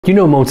You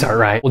know Mozart,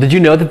 right? Well, did you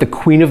know that the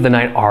Queen of the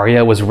Night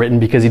aria was written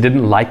because he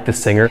didn't like the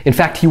singer? In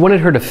fact, he wanted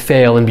her to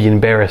fail and be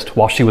embarrassed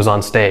while she was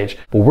on stage.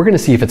 But we're gonna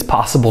see if it's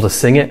possible to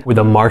sing it with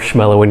a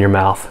marshmallow in your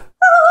mouth.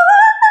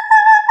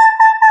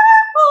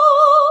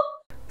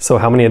 So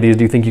how many of these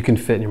do you think you can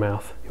fit in your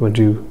mouth? You wanna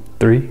do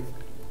 3,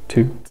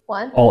 2,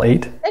 1? All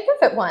 8? I can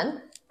fit 1,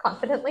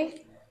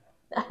 confidently.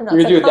 You're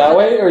gonna do it that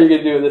way, or are you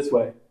gonna do it this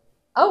way?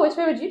 Oh, which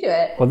way would you do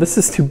it? Well, this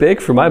is too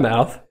big for my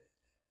mouth.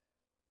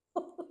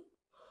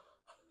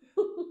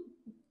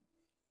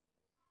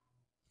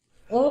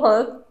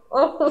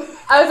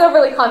 I was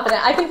overly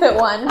confident. I can fit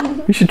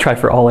 1. You should try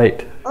for all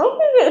 8.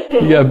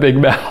 You got a big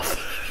mouth.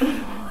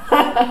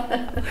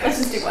 Let's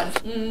just do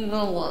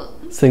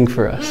 1. Sing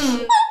for us.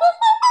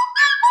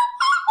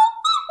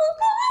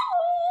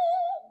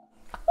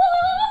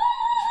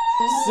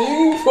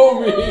 Sing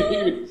for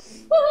me!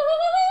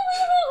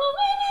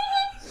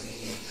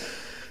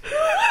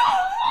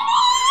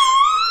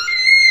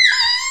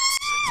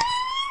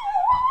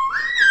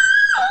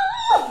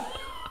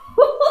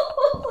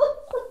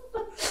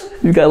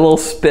 You got a little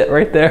spit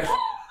right there.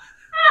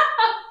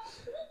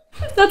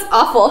 That's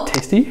awful.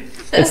 Tasty?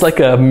 It's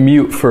like a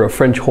mute for a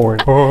French horn.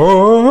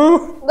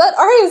 That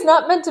aria is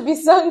not meant to be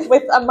sung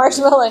with a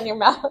marshmallow in your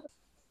mouth.